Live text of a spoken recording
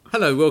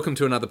Hello, welcome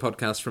to another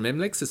podcast from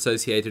MLEX,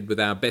 associated with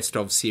our Best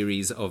Of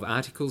series of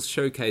articles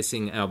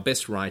showcasing our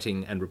best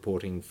writing and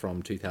reporting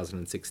from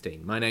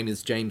 2016. My name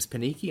is James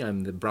Panicki. I'm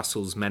the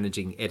Brussels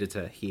Managing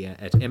Editor here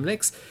at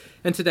MLEX,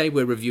 and today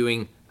we're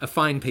reviewing a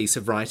fine piece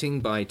of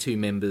writing by two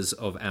members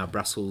of our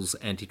Brussels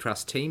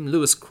antitrust team.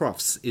 Lewis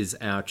Crofts is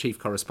our Chief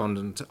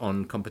Correspondent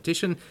on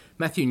Competition.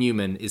 Matthew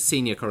Newman is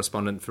Senior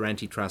Correspondent for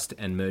Antitrust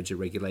and Merger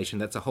Regulation.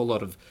 That's a whole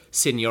lot of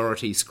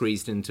seniority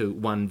squeezed into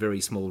one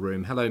very small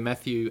room. Hello,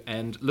 Matthew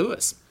and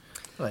Lewis.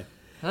 Hello.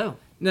 Hello.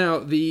 Now,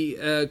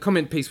 the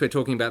comment piece we're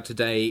talking about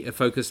today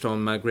focused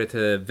on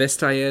Margrethe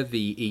Vestager, the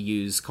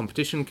EU's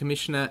competition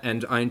commissioner,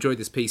 and I enjoyed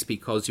this piece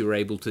because you were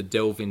able to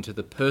delve into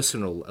the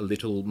personal a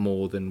little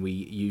more than we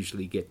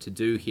usually get to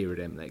do here at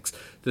MLEX.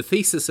 The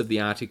thesis of the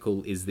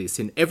article is this: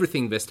 in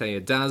everything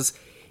Vestager does,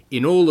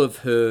 in all of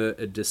her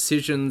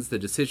decisions, the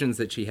decisions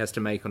that she has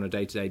to make on a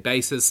day-to-day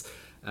basis,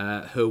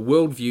 her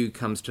worldview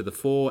comes to the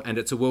fore, and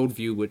it's a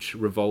worldview which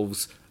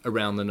revolves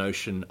around the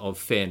notion of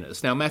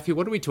fairness. Now, Matthew,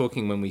 what are we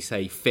talking when we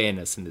say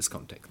fairness in this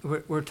context?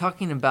 We're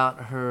talking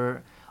about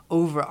her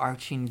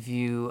overarching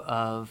view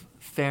of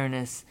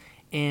fairness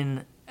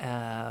in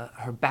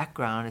her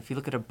background. If you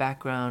look at her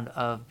background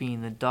of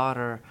being the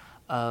daughter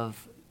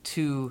of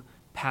two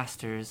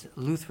pastors,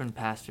 Lutheran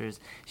pastors,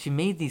 she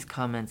made these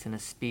comments in a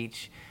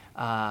speech,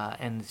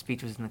 and the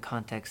speech was in the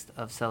context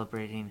of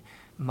celebrating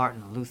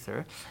Martin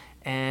Luther.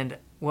 And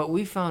what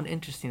we found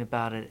interesting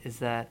about it is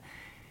that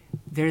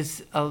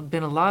there's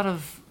been a lot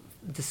of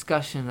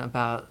discussion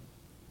about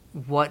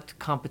what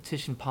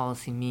competition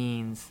policy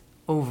means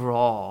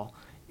overall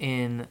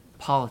in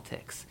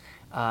politics.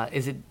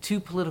 Is it too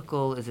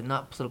political? Is it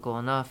not political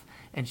enough?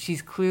 And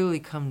she's clearly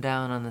come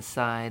down on the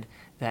side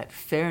that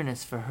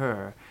fairness for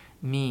her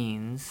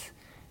means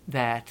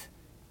that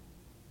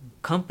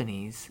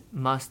companies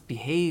must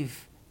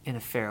behave in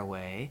a fair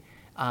way,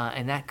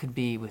 and that could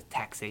be with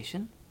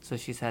taxation. So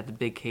she's had the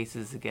big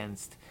cases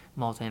against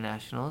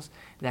multinationals.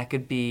 That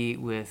could be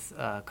with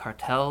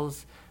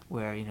cartels,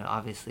 where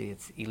obviously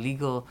it's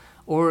illegal,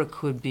 or it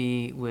could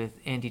be with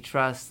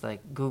antitrust,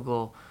 like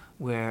Google,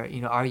 where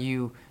are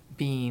you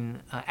being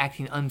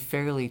acting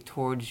unfairly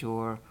towards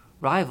your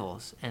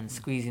rivals and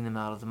squeezing them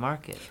out of the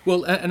market.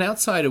 Well, an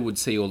outsider would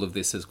see all of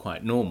this as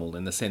quite normal,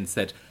 in the sense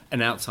that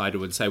an outsider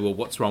would say, well,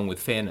 what's wrong with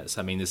fairness?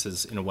 I mean, this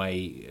is, in a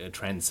way,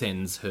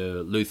 transcends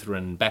her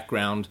Lutheran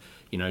background.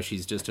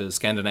 She's just a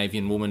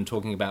Scandinavian woman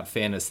talking about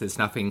fairness. There's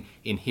nothing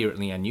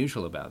inherently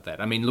unusual about that.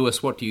 I mean,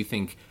 Lewis, what do you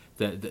think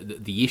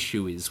the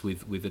issue is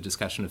with the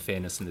discussion of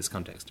fairness in this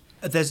context?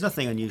 There's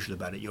nothing unusual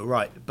about it, you're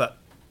right, but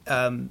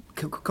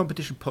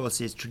competition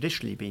policy has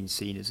traditionally been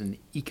seen as an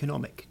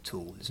economic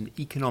tool, as an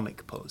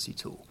economic policy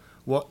tool.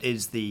 What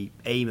is the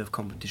aim of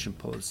competition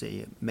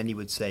policy? Many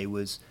would say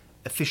was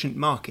efficient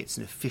markets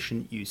and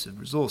efficient use of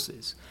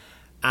resources.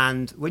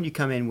 And when you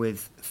come in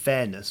with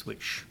fairness,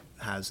 which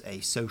has a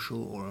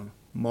social or a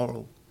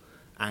moral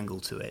angle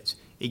to it,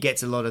 it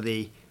gets a lot of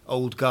the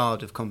old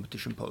guard of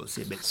competition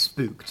policy a bit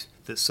spooked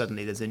that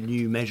suddenly there's a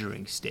new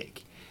measuring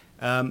stick.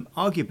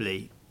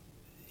 Arguably,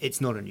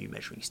 it's not a new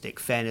measuring stick.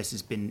 Fairness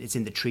it's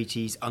in the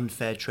treaties,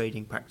 unfair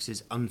trading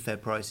practices, unfair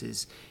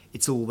prices,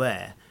 it's all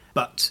there.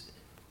 But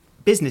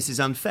business is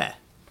unfair.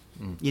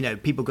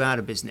 People go out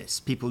of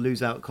business, people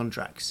lose out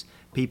contracts,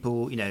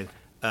 people,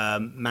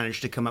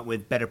 manage to come up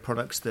with better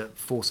products that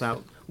force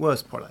out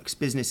worse products.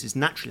 Business is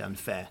naturally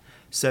unfair.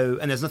 So,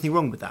 and there's nothing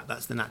wrong with that.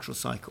 That's the natural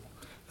cycle.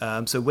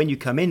 So when you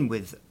come in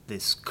with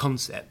this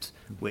concept,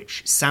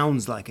 which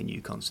sounds like a new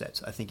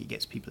concept, I think it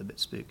gets people a bit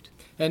spooked.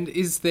 And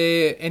is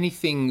there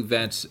anything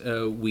that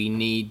we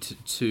need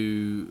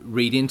to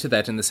read into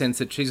that, in the sense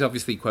that she's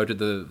obviously quoted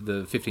the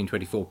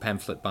 1524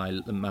 pamphlet by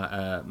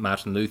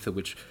Martin Luther,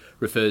 which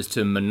refers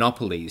to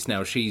monopolies.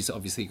 Now, she's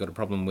obviously got a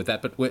problem with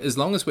that, but as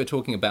long as we're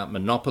talking about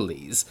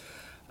monopolies,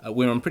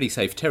 we're on pretty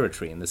safe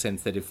territory, in the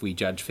sense that if we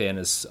judge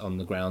fairness on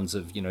the grounds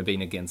of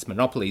being against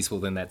monopolies, well,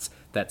 then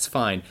that's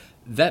fine.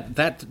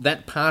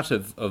 That part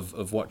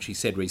of what she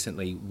said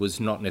recently was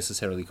not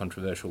necessarily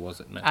controversial,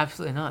 was it, Matt?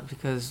 Absolutely not,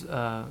 because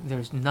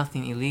there's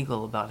nothing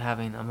illegal about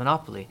having a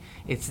monopoly.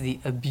 It's the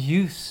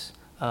abuse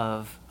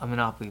of a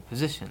monopoly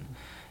position.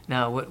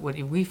 Now, what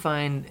we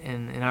find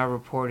in our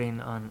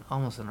reporting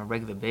almost on a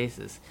regular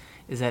basis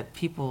is that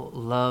people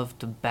love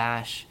to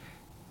bash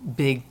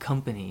big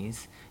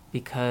companies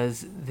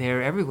because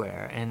they're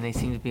everywhere and they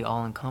seem to be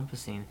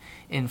all-encompassing.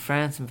 In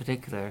France in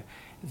particular,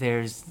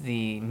 there's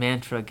the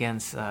mantra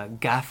against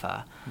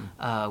GAFA,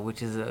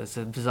 which is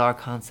a bizarre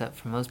concept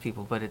for most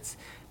people, but it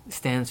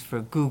stands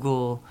for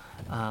Google,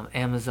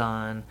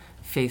 Amazon,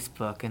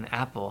 Facebook, and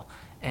Apple.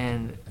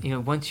 And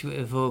once you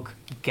evoke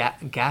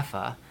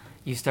GAFA,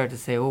 you start to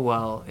say, oh,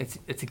 well,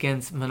 it's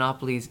against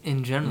monopolies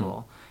in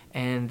general.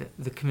 And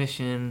the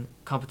commission,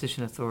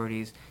 competition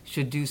authorities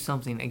should do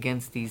something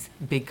against these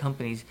big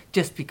companies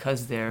just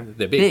because they're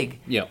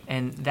big. Yeah.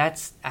 And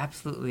that's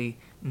absolutely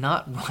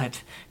not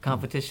what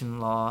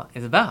competition law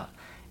is about.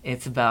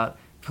 It's about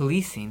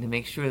policing to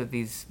make sure that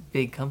these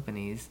big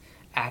companies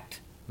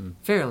act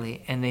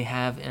fairly, and they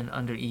have,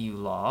 under EU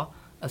law,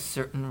 a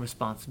certain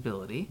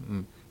responsibility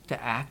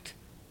to act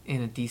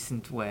in a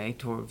decent way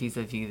toward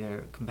vis-a-vis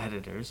their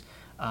competitors.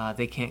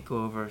 They can't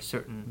go over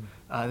certain.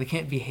 They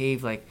can't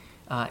behave like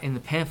in the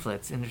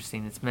pamphlets.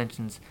 Interesting, it's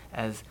mentioned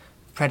as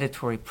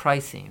predatory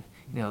pricing.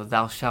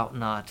 Thou shalt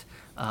not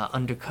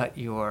undercut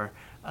your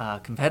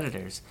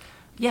competitors.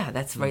 Yeah,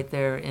 that's right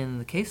there in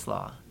the case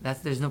law.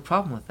 There's no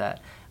problem with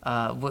that.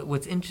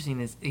 What's interesting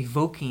is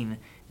evoking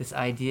this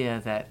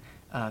idea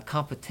that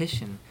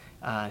competition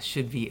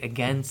should be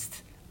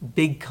against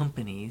big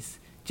companies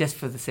just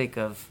for the sake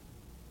of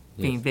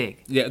being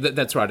big. Yeah,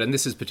 that's right. And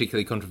this is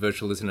particularly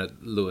controversial, isn't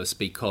it, Lewis?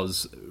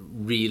 Because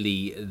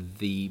really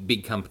the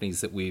big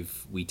companies that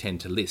we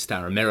tend to list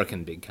are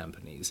American big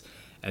companies.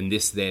 And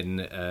this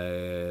then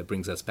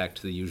brings us back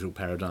to the usual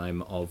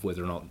paradigm of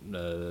whether or not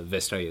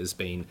Vestager has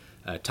been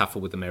tougher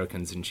with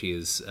Americans than she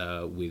is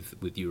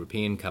with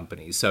European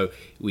companies. So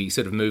we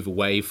sort of move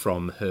away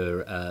from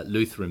her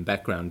Lutheran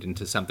background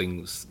into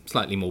something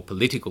slightly more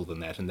political than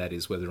that, and that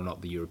is whether or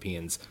not the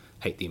Europeans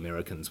hate the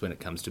Americans when it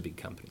comes to big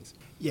companies.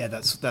 Yeah,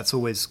 that's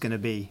always going to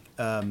be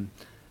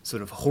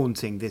sort of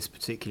haunting this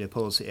particular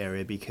policy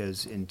area,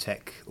 because in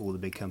tech, all the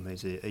big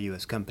companies are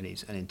US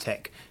companies, and in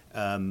tech,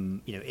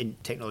 in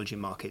technology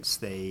markets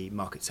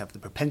have the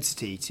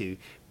propensity to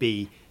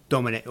be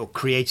dominate or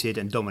created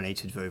and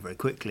dominated very, very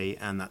quickly,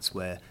 and that's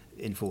where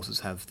enforcers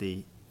have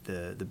the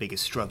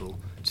biggest struggle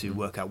to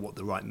work out what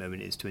the right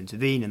moment is to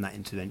intervene, and that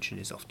intervention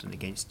is often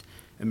against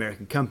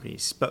American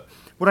companies. But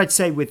what I'd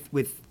say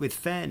with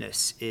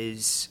fairness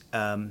is,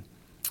 and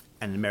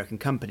American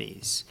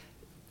companies,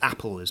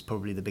 Apple is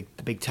probably the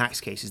big tax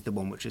case, is the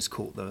one which has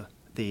caught the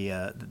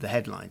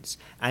headlines,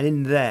 and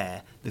in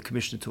there the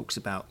Commissioner talks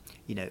about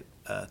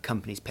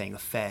companies paying a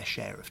fair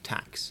share of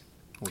tax,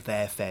 or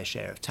their fair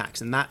share of tax,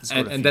 and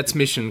that's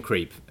mission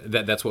creep.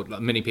 That's what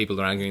many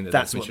people are arguing.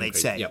 That's what they'd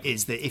say. Yep.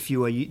 Is that if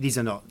you are, these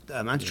are not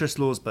antitrust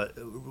laws, but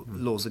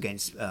laws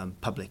against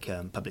public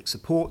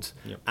support,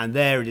 and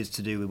there it is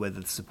to do with whether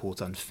the support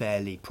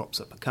unfairly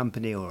props up a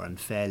company or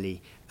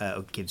unfairly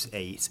or gives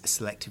a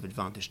selective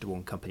advantage to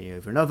one company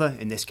over another.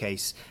 In this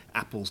case,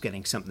 Apple's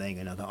getting something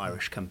another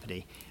Irish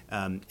company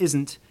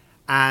isn't,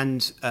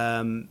 and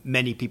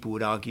many people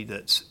would argue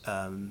that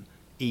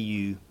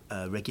EU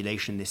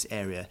regulation in this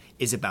area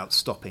is about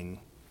stopping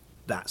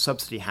that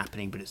subsidy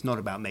happening, but it's not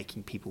about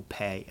making people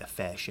pay a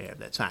fair share of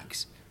their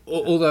tax.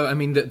 Although, I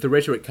mean, the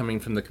rhetoric coming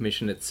from the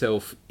Commission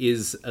itself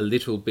is a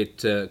little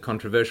bit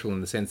controversial,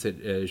 in the sense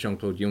that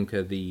Jean-Claude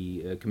Juncker,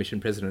 the Commission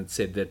President,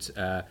 said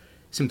that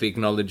simply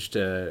acknowledged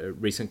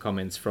recent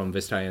comments from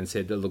Vestager and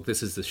said, look,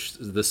 this is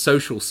the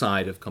social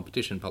side of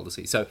competition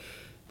policy. So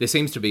there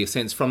seems to be a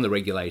sense from the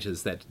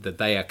regulators that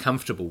they are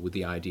comfortable with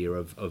the idea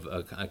of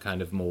a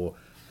kind of more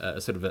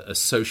sort of a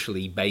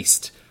socially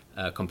based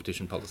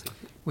competition policy.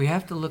 We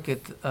have to look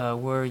at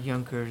where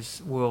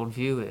Juncker's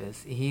worldview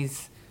is.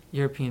 He's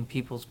European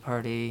People's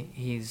Party.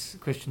 He's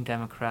Christian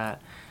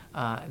Democrat.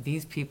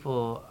 These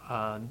people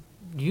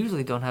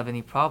usually don't have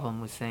any problem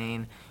with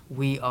saying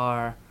we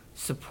are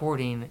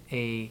supporting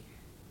a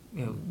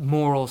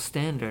moral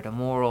standard, a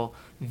moral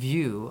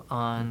view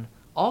on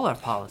all our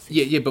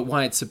policies. Yeah, but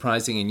why it's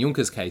surprising in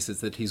Juncker's case is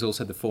that he's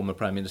also the former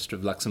Prime Minister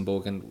of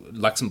Luxembourg, and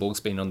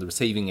Luxembourg's been on the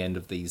receiving end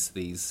of these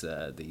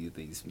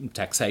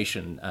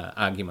taxation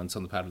arguments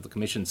on the part of the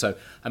Commission. So,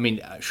 I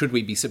mean, should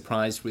we be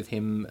surprised with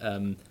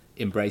him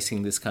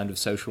embracing this kind of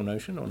social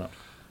notion or not?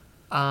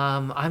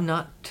 I'm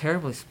not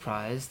terribly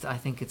surprised. I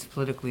think it's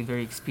politically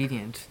very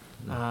expedient.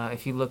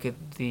 If you look at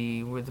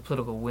where the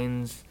political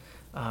winds,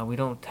 we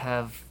don't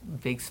have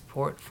big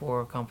support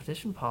for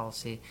competition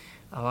policy.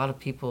 A lot of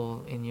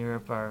people in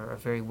Europe are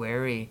very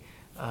wary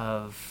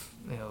of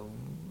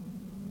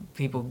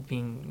people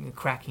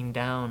cracking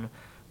down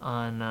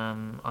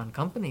on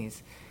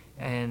companies,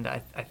 and I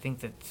think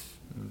that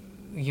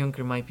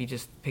Juncker might be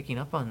just picking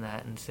up on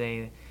that and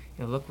say,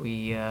 look,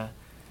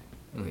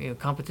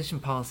 competition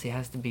policy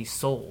has to be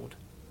sold,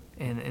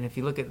 and if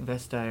you look at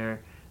Vestager,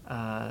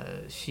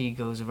 she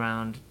goes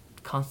around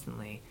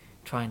constantly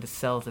trying to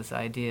sell this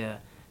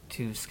idea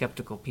to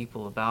skeptical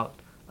people about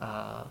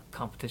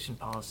competition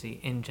policy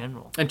in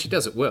general. And she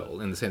does it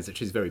well, in the sense that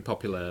she's a very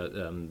popular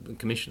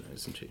commissioner,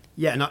 isn't she?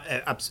 Yeah, no,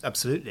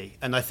 absolutely.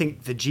 And I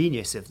think the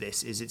genius of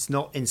this is it's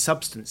not, in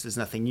substance, there's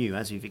nothing new.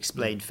 As we've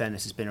explained,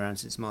 fairness has been around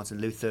since Martin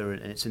Luther,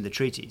 and it's in the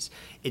treaties.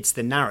 It's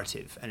the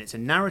narrative, and it's a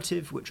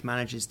narrative which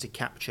manages to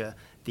capture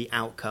the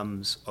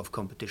outcomes of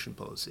competition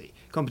policy.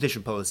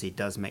 Competition policy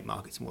does make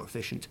markets more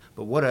efficient,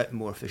 but what are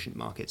more efficient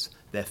markets?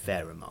 They're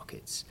fairer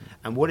markets.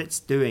 And what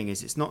it's doing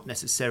is it's not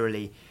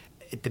necessarily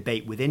a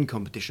debate within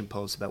competition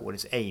policy about what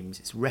its aims.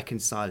 It's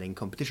reconciling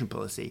competition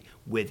policy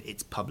with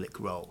its public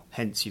role.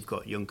 Hence, you've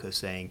got Juncker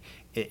saying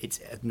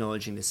it's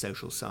acknowledging the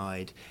social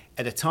side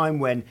at a time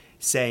when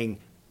saying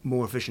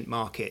more efficient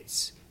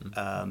markets,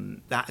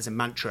 that as a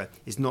mantra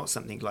is not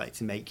something like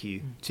to make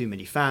you too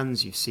many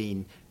fans. You've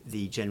seen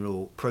the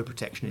general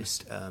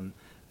pro-protectionist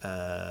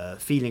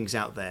feelings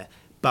out there,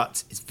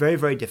 but it's very,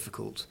 very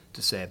difficult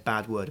to say a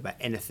bad word about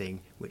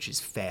anything which is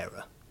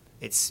fairer.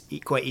 it's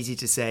quite easy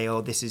to say,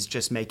 oh, this is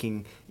just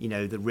making,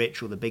 the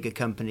rich or the bigger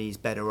companies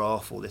better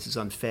off, or this is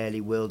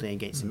unfairly wielding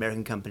against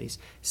American companies.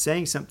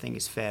 Saying something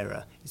is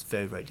fairer is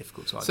very, very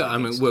difficult to argue. So, I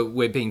mean,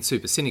 we're being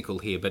super cynical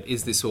here, but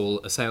is this all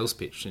a sales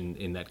pitch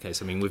in that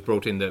case? I mean, we've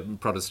brought in the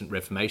Protestant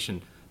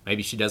Reformation.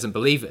 Maybe she doesn't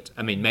believe it.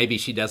 I mean, maybe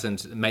she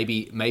doesn't.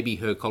 Maybe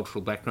her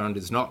cultural background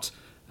is not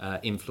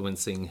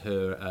influencing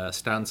her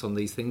stance on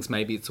these things.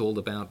 Maybe it's all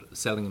about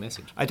selling a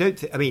message. I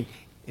don't. I mean,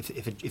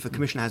 if a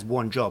commissioner has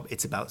one job,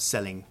 it's about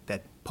selling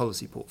their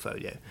policy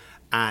portfolio,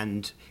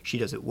 and she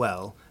does it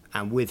well.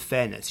 And with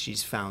fairness,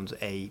 she's found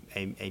a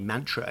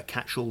mantra, a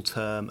catch-all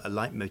term, a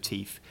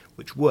leitmotif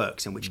which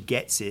works and which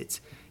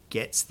gets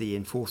the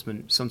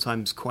enforcement,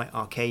 sometimes quite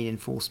arcane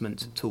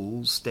enforcement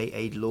tools, state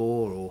aid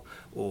law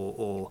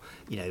or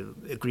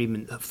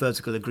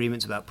vertical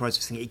agreements about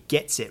processing. It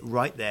gets it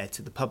right there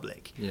to the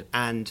public. Yeah.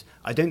 And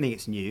I don't think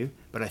it's new,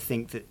 but I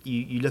think that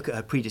you look at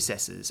her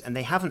predecessors and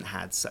they haven't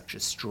had such a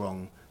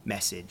strong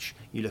message.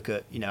 You look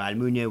at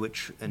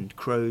Almunia and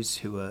Croes,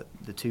 who are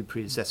the two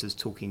predecessors,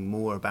 talking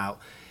more about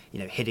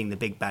hitting the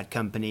big bad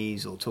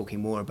companies, or talking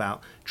more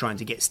about trying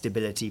to get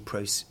stability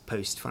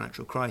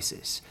post-financial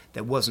crisis.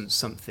 There wasn't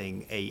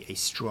something, a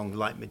strong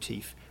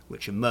leitmotif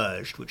which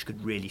emerged, which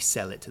could really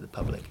sell it to the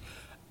public.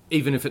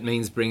 Even if it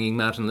means bringing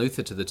Martin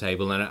Luther to the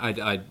table. And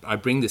I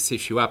bring this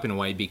issue up in a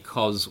way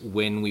because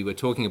when we were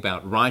talking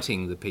about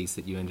writing the piece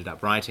that you ended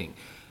up writing,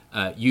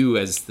 you,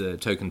 as the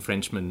token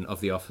Frenchman of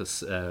the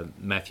office,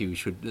 Matthew,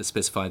 should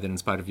specify that in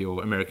spite of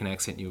your American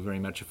accent, you're very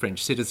much a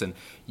French citizen.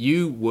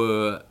 You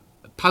were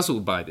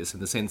puzzled by this in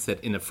the sense that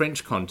in a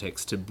French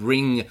context, to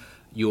bring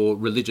your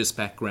religious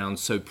background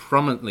so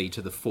prominently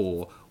to the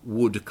fore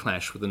would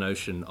clash with the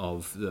notion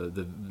of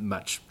the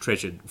much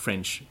treasured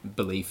French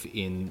belief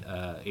in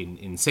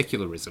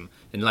secularism,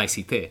 in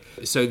laïcité.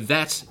 So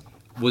that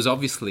was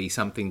obviously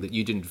something that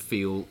you didn't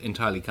feel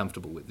entirely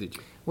comfortable with, did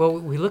you? Well,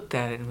 we looked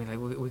at it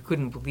and we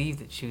couldn't believe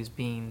that she was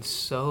being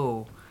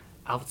so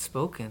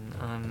outspoken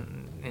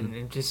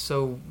and just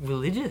so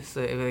religious.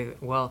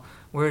 Well,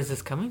 where is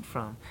this coming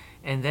from?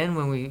 And then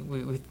when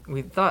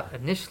we thought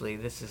initially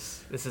this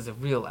is a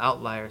real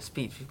outlier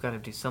speech, we've got to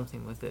do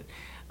something with it,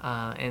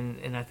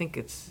 and I think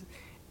it's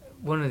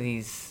one of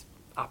these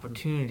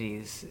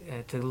opportunities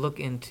to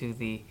look into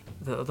the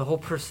whole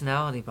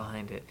personality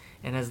behind it.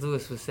 And as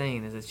Lewis was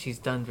saying, is that she's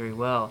done very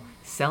well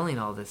selling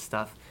all this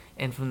stuff.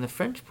 And from the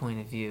French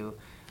point of view,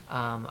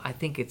 I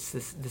think it's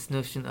this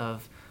notion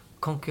of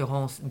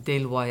concurrence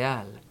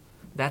déloyale.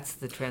 That's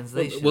the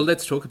translation. Well,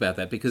 let's talk about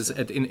that, because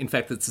in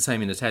fact it's the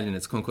same in Italian.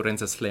 It's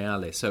concorrenza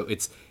sleale, so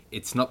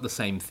it's not the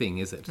same thing,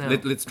 is it? No.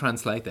 Let's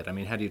translate that. I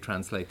mean, how do you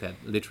translate that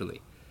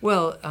literally?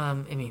 Well, I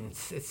mean,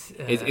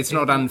 it's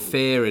not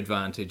unfair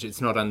advantage.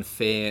 It's not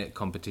unfair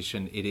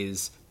competition. It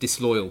is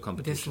disloyal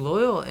competition.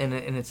 Disloyal, and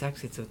it's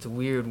actually it's a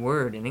weird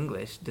word in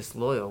English.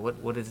 Disloyal.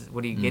 What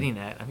are you getting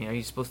at? I mean, are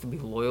you supposed to be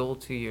loyal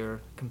to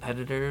your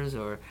competitors,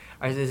 or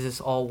is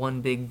this all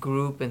one big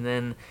group? And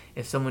then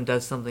if someone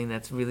does something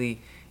that's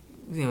really,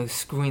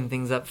 screwing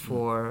things up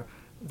for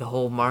the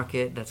whole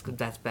market,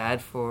 that's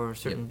bad for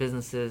certain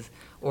businesses,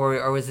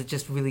 or is it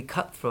just really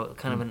cutthroat,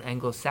 kind of an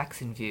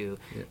Anglo-Saxon view?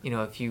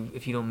 Yeah. If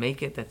you don't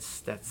make it, that's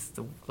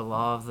the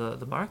law of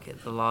the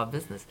market, the law of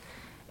business,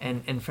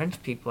 and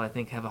French people, I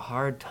think, have a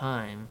hard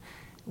time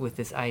with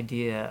this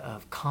idea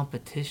of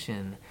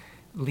competition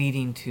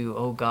leading to,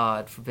 oh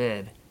God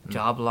forbid,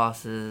 job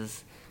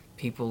losses,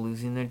 people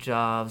losing their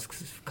jobs,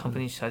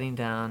 companies shutting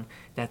down.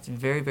 That's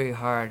very, very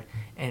hard,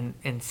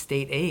 and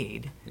state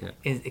aid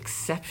is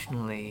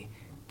exceptionally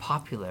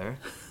popular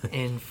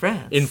in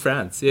France. In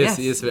France, yes,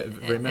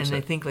 very much. And so. they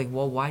think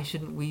why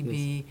shouldn't we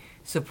be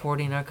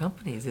supporting our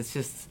companies? It's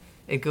just,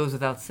 it goes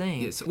without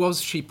saying. Yes.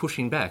 Was she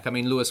pushing back? I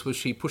mean, Lewis, was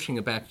she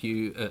pushing back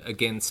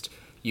against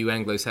you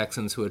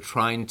Anglo-Saxons who are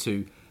trying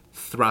to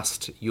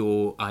thrust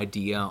your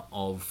idea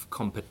of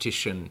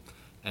competition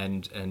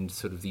and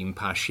sort of the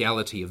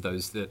impartiality of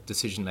the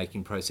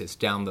decision-making process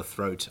down the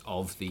throat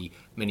of the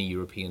many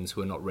Europeans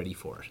who are not ready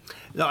for it?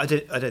 No, I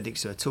don't think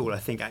so at all. I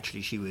think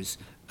actually she was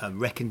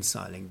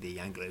reconciling the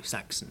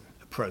Anglo-Saxon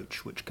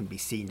approach, which can be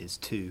seen as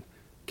too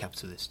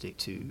capitalistic,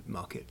 too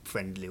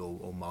market-friendly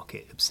or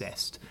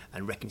market-obsessed,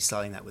 and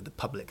reconciling that with the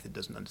public that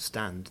doesn't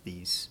understand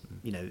these,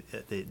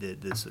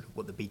 the sort of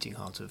what the beating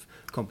heart of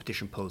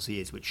competition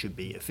policy is, which should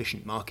be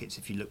efficient markets.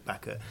 If you look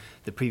back at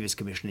the previous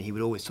commissioner, he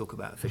would always talk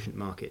about efficient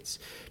markets.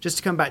 Just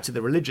to come back to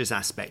the religious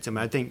aspect, I mean,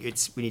 I think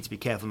we need to be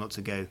careful not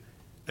to go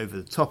over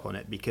the top on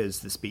it, because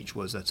the speech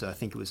was at, I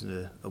think it was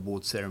an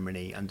award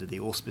ceremony under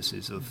the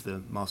auspices of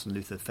the Martin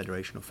Luther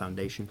Federation or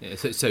Foundation. Yeah,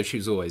 so she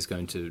was always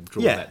going to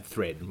draw that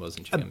thread,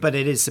 wasn't she? But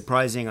it is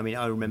surprising. I mean,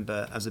 I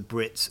remember as a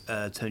Brit,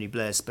 Tony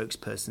Blair's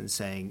spokesperson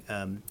saying,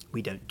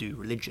 we don't do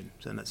religion.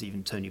 So that's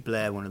even Tony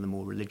Blair, one of the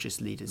more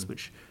religious leaders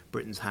which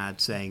Britain's had,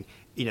 saying,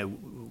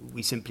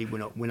 we simply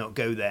will not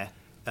go there.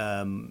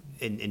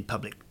 in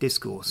public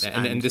discourse.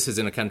 And this is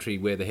in a country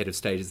where the head of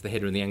state is the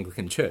head of the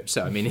Anglican Church.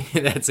 So, I mean,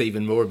 that's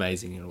even more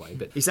amazing in a way.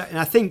 But exactly. And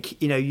I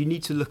think, you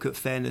need to look at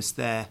fairness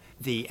there.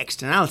 The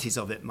externalities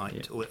of it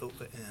might, or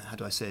how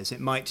do I say this? It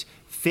might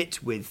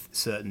fit with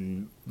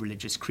certain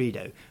religious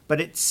credo. But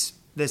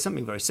there's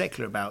something very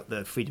secular about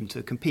the freedom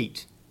to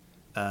compete,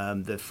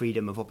 the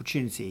freedom of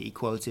opportunity,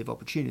 equality of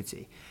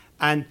opportunity.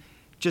 And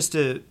just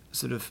to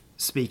sort of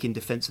speak in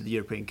defence of the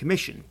European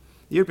Commission,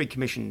 the European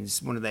Commission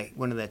is one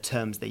of their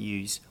terms they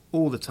use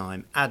all the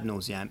time, ad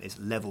nauseam, is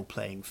level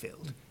playing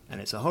field.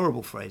 And it's a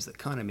horrible phrase that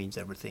kind of means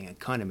everything and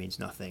kind of means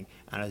nothing.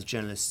 And as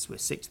journalists, we're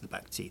sick to the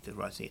back teeth of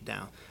writing it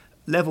down.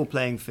 Level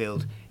playing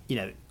field,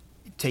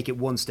 take it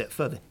one step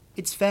further.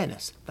 It's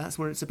fairness. That's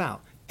what it's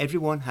about.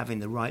 Everyone having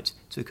the right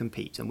to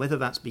compete. And whether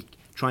that's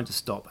trying to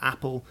stop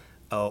Apple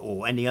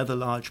or any other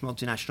large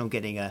multinational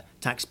getting a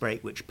tax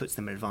break which puts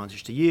them at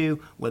advantage to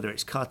you, whether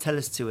it's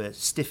cartellists who are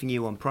stiffing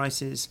you on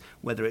prices,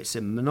 whether it's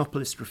a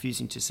monopolist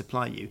refusing to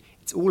supply you,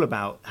 it's all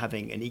about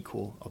having an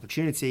equal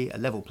opportunity, a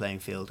level playing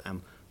field,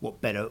 and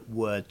what better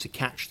word to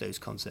catch those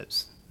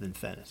concepts than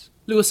fairness.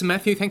 Lewis and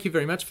Matthew, thank you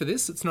very much for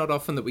this. It's not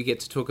often that we get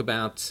to talk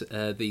about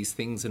these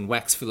things and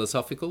wax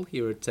philosophical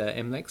here at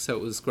MLEX, so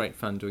it was great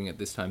fun doing it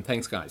this time.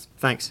 Thanks, guys.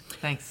 Thanks.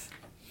 Thanks.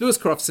 Lewis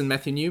Crofts and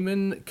Matthew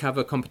Newman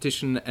cover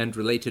competition and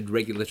related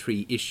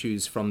regulatory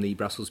issues from the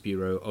Brussels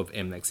Bureau of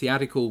MLEX. The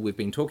article we've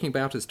been talking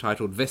about is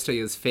titled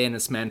Vestager's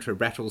Fairness Mantra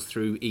Rattles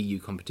Through EU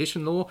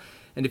Competition Law.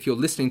 And if you're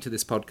listening to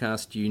this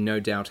podcast, you no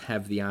doubt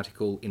have the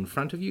article in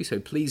front of you, so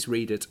please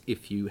read it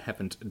if you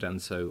haven't done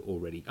so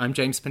already. I'm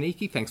James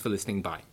Panicki. Thanks for listening. Bye.